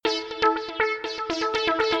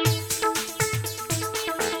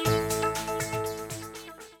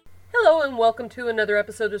welcome to another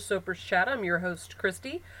episode of Soper's Chat. I'm your host,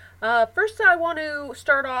 Christy. First, I want to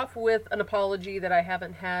start off with an apology that I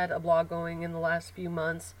haven't had a blog going in the last few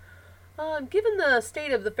months. Given the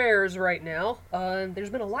state of the affairs right now, there's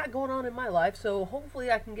been a lot going on in my life, so hopefully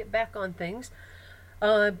I can get back on things.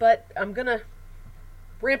 But I'm going to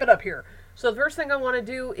ramp it up here. So the first thing I want to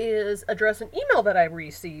do is address an email that I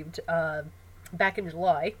received back in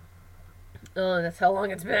July. That's how long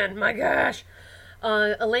it's been. My gosh.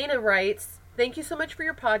 Elena writes, "Thank you so much for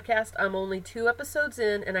your podcast. I'm only 2 episodes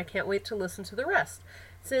in and I can't wait to listen to the rest.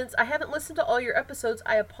 Since I haven't listened to all your episodes,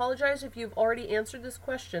 I apologize if you've already answered this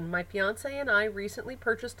question. My fiance and I recently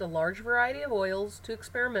purchased a large variety of oils to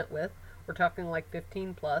experiment with. We're talking like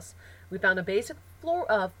 15 plus. We found a basic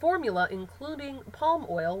formula including palm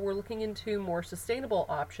oil. We're looking into more sustainable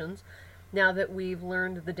options now that we've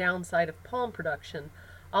learned the downside of palm production.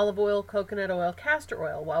 Olive oil, coconut oil, castor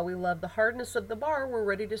oil. While we love the hardness of the bar, we're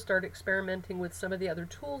ready to start experimenting with some of the other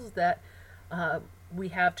tools that we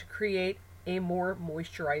have to create a more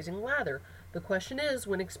moisturizing lather. The question is,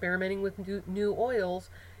 when experimenting with new oils,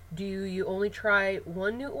 do you only try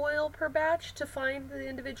one new oil per batch to find the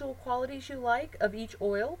individual qualities you like of each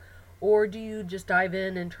oil? Or do you just dive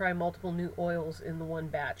in and try multiple new oils in the one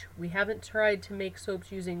batch? We haven't tried to make soaps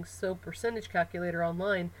using soap percentage calculator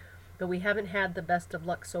online, but we haven't had the best of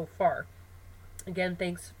luck so far. Again,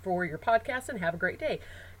 thanks for your podcast and have a great day."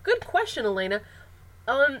 Good question, Elena.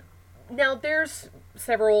 Now, there's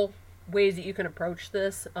several ways that you can approach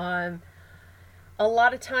this. A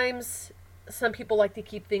lot of times, some people like to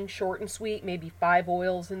keep things short and sweet, maybe 5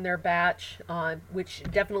 oils in their batch, which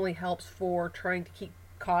definitely helps for trying to keep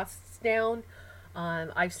costs down.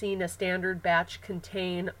 I've seen a standard batch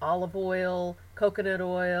contain olive oil, coconut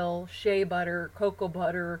oil, shea butter, cocoa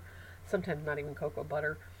butter, sometimes not even cocoa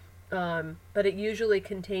butter. But it usually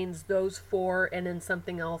contains those 4 and then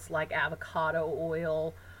something else like avocado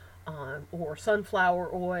oil or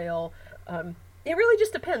sunflower oil. It really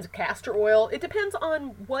just depends. Castor oil. It depends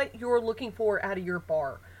on what you're looking for out of your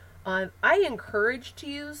bar. I encourage to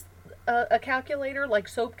use a calculator like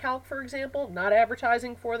SoapCalc, for example. Not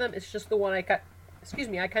advertising for them. It's just the one I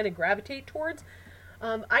kind of gravitate towards.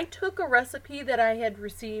 I took a recipe that I had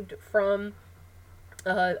received from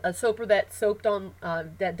a soaper that soaped on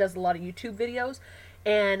that does a lot of YouTube videos,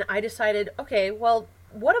 and I decided, okay, well,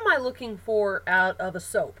 what am I looking for out of a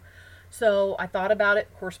soap? So I thought about it.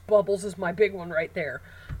 Of course, bubbles is my big one right there.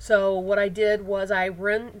 So what I did was I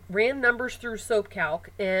ran numbers through SoapCalc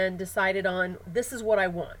and decided on, this is what I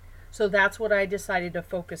want. So that's what I decided to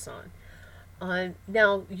focus on.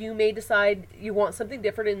 Now, you may decide you want something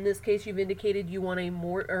different. In this case, you've indicated you want a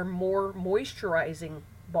more moisturizing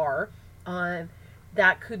bar.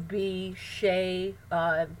 That could be shea,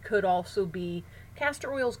 could also be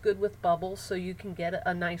castor oil is good with bubbles, so you can get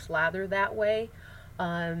a nice lather that way.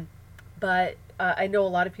 But I know a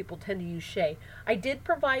lot of people tend to use shea. I did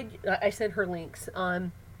provide, I sent her links,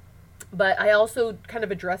 but I also kind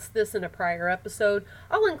of addressed this in a prior episode.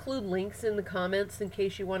 I'll include links in the comments in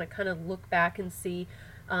case you want to kind of look back and see.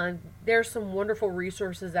 There's some wonderful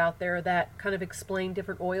resources out there that kind of explain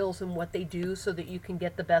different oils and what they do so that you can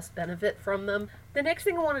get the best benefit from them. The next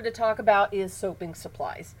thing I wanted to talk about is soaping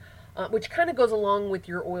supplies, which kind of goes along with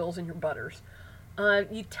your oils and your butters.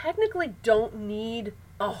 You technically don't need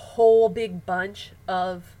a whole big bunch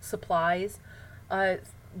of supplies.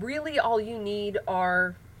 Really all you need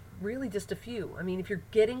are really just a few. I mean, if you're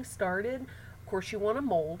getting started, of course you want a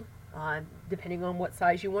mold, depending on what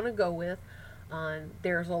size you want to go with.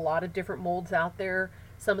 There's a lot of different molds out there.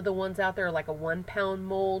 Some of the ones out there are like a 1-pound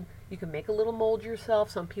mold. You can make a little mold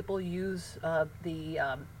yourself. Some people use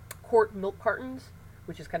the quart milk cartons,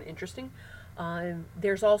 which is kind of interesting.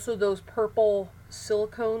 There's also those purple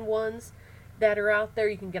silicone ones that are out there.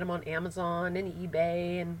 You can get them on Amazon and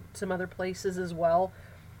eBay and some other places as well.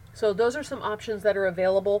 So those are some options that are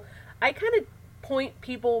available. I kind of point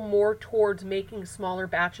people more towards making smaller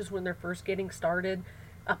batches when they're first getting started,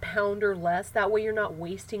 a pound or less. That way you're not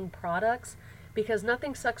wasting products, because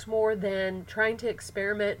nothing sucks more than trying to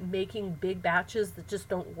experiment making big batches that just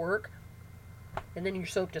don't work, and then your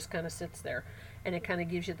soap just kind of sits there and it kind of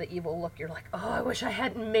gives you the evil look. You're like, oh, I wish I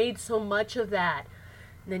hadn't made so much of that.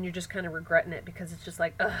 And then you're just kind of regretting it because it's just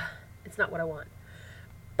like, ugh, it's not what I want.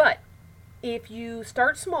 But if you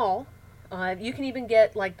start small, you can even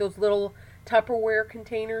get like those little Tupperware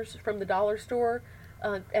containers from the dollar store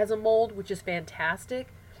as a mold, which is fantastic.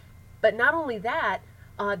 But not only that,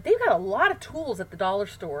 they've got a lot of tools at the dollar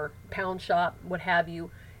store, pound shop, what have you,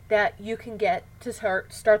 that you can get to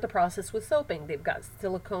start the process with soaping. They've got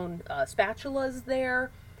silicone spatulas there.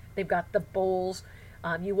 They've got the bowls.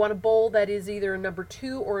 You want a bowl that is either a number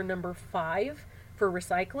 2 or a number 5 for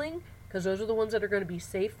recycling, because those are the ones that are going to be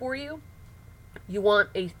safe for you. You want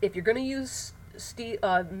if you're going to use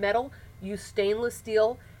metal, use stainless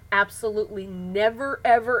steel. Absolutely never,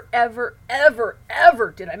 ever, ever, ever,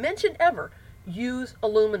 ever, did I mention ever, use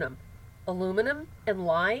aluminum. Aluminum and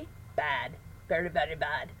lye, bad. Very, very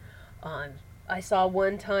bad. I saw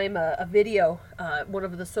one time a video one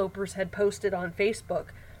of the soapers had posted on Facebook,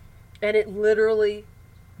 and it literally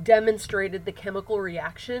demonstrated the chemical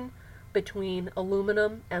reaction between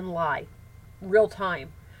aluminum and lye, real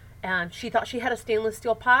time. And she thought she had a stainless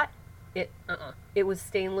steel pot. It was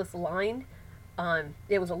stainless lined.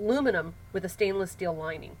 It was aluminum with a stainless steel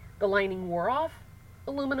lining. The lining wore off.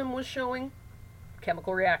 Aluminum was showing.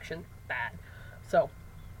 Chemical reaction, bad. So,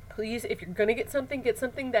 please, if you're going to get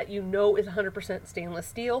something that you know is 100% stainless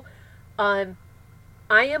steel. I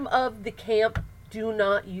am of the camp, do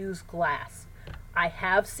not use glass. I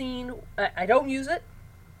have seen, I don't use it,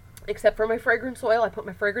 except for my fragrance oil. I put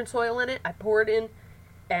my fragrance oil in it, I pour it in,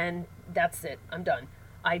 and that's it. I'm done.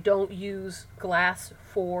 I don't use glass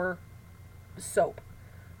for soap.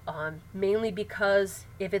 Mainly because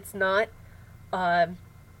if it's not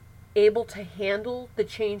able to handle the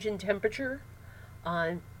change in temperature,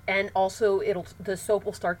 and also the soap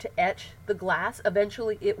will start to etch the glass,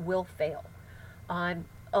 eventually it will fail.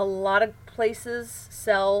 A lot of places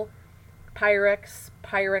sell Pyrex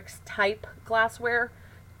type glassware.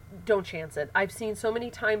 Don't chance it. I've seen so many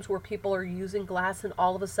times where people are using glass and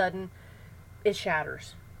all of a sudden it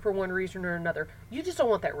shatters for one reason or another. You just don't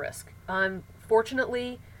want that risk.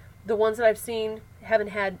 Fortunately, the ones that I've seen haven't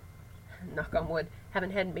had, knock on wood,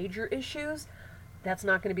 haven't had major issues. That's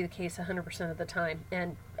not going to be the case 100% of the time.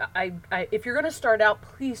 And if you're going to start out,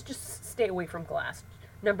 please just stay away from glass.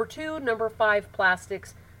 Number 2, number 5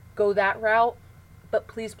 plastics, go that route. But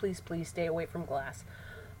please, please, please stay away from glass.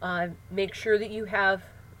 Make sure that you have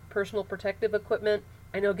personal protective equipment.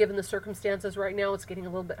 I know given the circumstances right now, it's getting a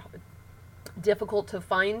little bit difficult to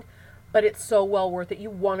find, but it's so well worth it. You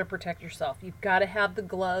want to protect yourself. You've got to have the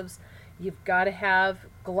gloves. You've got to have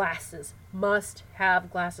glasses. Must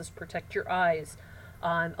have glasses. Protect your eyes.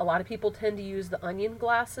 A lot of people tend to use the onion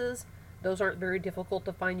glasses. Those aren't very difficult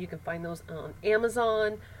to find. You can find those on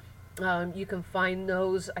Amazon. You can find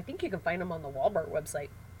those, I think you can find them on the Walmart website.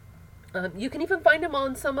 You can even find them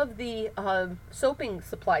on some of the soaping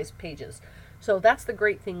supplies pages. So that's the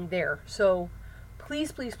great thing there. So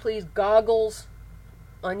please, please, please, goggles,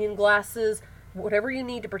 onion glasses, whatever you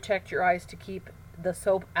need to protect your eyes to keep the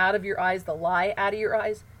soap out of your eyes, the lye out of your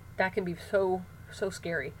eyes. That can be so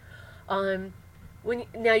scary.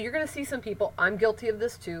 Now you're going to see some people, I'm guilty of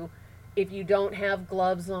this too, if you don't have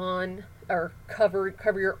gloves on or cover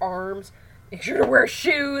your arms, make sure to wear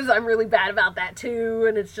shoes. I'm really bad about that too.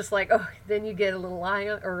 And it's just like, oh, then you get a little lye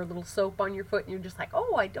or a little soap on your foot and you're just like,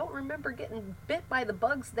 oh, I don't remember getting bit by the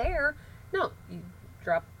bugs there. No, you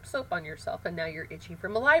drop soap on yourself and now you're itchy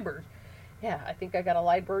from a lye burn. Yeah, I think I got a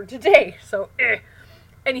lye burn today. So,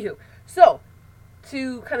 anywho, so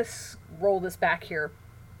to kind of roll this back here,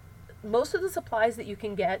 most of the supplies that you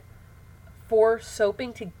can get for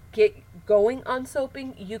soaping, to get going on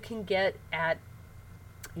soaping, you can get at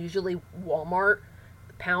usually Walmart,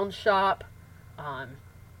 Pound Shop.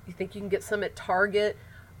 You think you can get some at Target,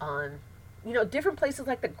 different places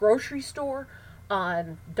like the grocery store,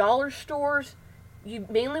 dollar stores. You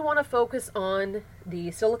mainly want to focus on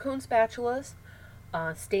the silicone spatulas,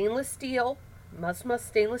 stainless steel, must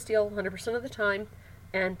stainless steel 100% of the time,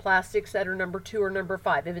 and plastics that are number 2 or number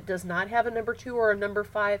 5. If it does not have a number 2 or a number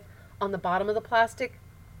 5 on the bottom of the plastic,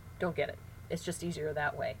 don't get it. It's just easier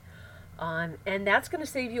that way. And that's going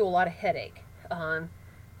to save you a lot of headache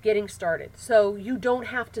getting started. So you don't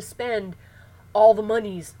have to spend all the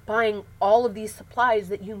monies buying all of these supplies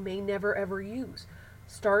that you may never ever use.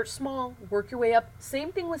 Start small, work your way up.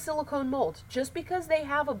 Same thing with silicone molds. Just because they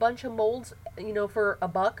have a bunch of molds, for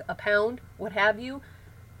 $1, a pound, what have you,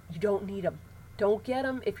 you don't need them. Don't get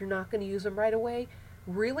them if you're not going to use them right away.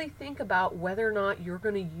 Really think about whether or not you're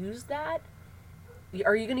going to use that.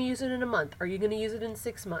 Are you going to use it in a month? Are you going to use it in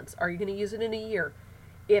 6 months? Are you going to use it in a year?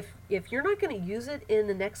 If you're not going to use it in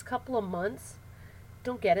the next couple of months,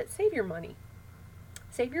 don't get it. Save your money.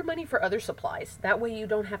 Save your money for other supplies. That way you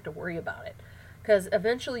don't have to worry about it. Because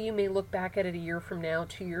eventually you may look back at it a year from now,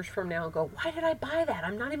 2 years from now, and go, why did I buy that?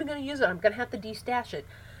 I'm not even going to use it. I'm going to have to destash it.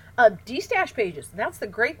 Destash pages. That's the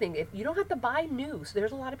great thing. If you don't have to buy new. So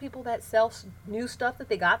there's a lot of people that sell new stuff that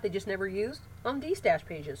they just never used on destash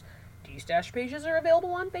pages. Destash pages are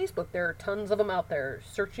available on Facebook. There are tons of them out there.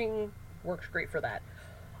 Searching works great for that.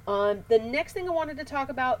 The next thing I wanted to talk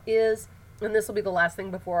about is and this will be the last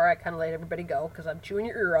thing before I kind of let everybody go because I'm chewing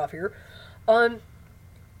your ear off here. Um,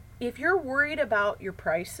 if you're worried about your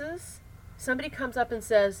prices, somebody comes up and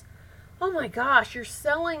says, "Oh my gosh, you're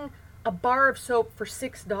selling a bar of soap for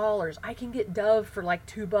 $6. I can get Dove for like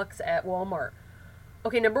 $2 at Walmart."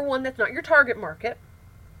 Okay, number one, that's not your target market,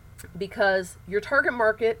 because your target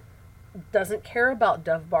market doesn't care about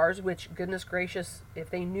Dove bars, which, goodness gracious, if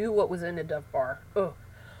they knew what was in a Dove bar. Ugh.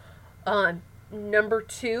 Number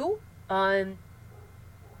two,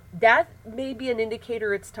 that may be an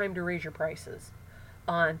indicator it's time to raise your prices.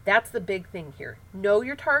 That's the big thing here. Know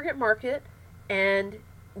your target market, and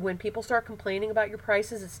when people start complaining about your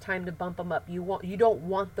prices, it's time to bump them up. You don't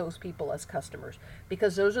want those people as customers,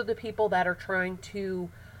 because those are the people that are trying to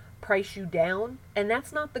price you down, and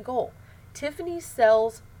that's not the goal. Tiffany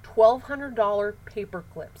sells $1,200 paper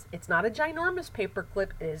clips. It's not a ginormous paper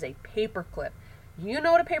clip, it is a paper clip. You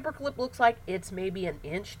know what a paper clip looks like? It's maybe an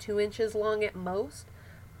inch, 2 inches long at most.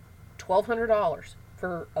 $1,200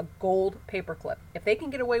 for a gold paper clip. If they can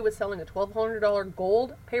get away with selling a $1,200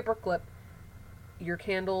 gold paper clip, your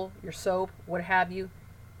candle, your soap, what have you,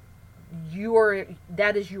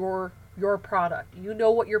 that is your product. You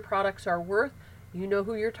know what your products are worth. You know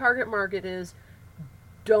who your target market is.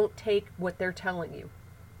 Don't take what they're telling you.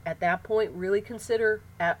 At that point, really consider,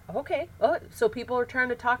 so people are trying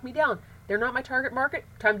to talk me down. They're not my target market.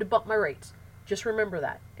 Time to bump my rates. Just remember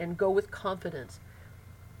that and go with confidence.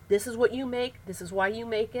 This is what you make. This is why you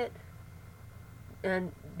make it.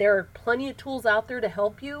 And there are plenty of tools out there to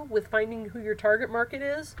help you with finding who your target market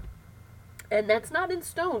is. And that's not in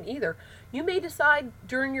stone either. You may decide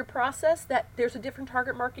during your process that there's a different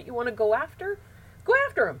target market you want to go after. Go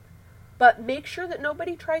after them. But make sure that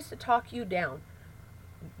nobody tries to talk you down.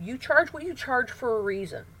 You charge what you charge for a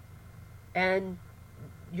reason. And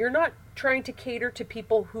you're not trying to cater to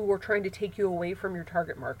people who are trying to take you away from your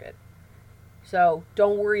target market. So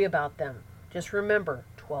don't worry about them. Just remember,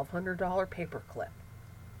 $1,200 paper clip.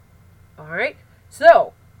 All right.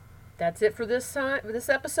 So that's it for this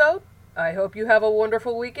episode. I hope you have a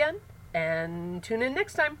wonderful weekend, and tune in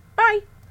next time. Bye.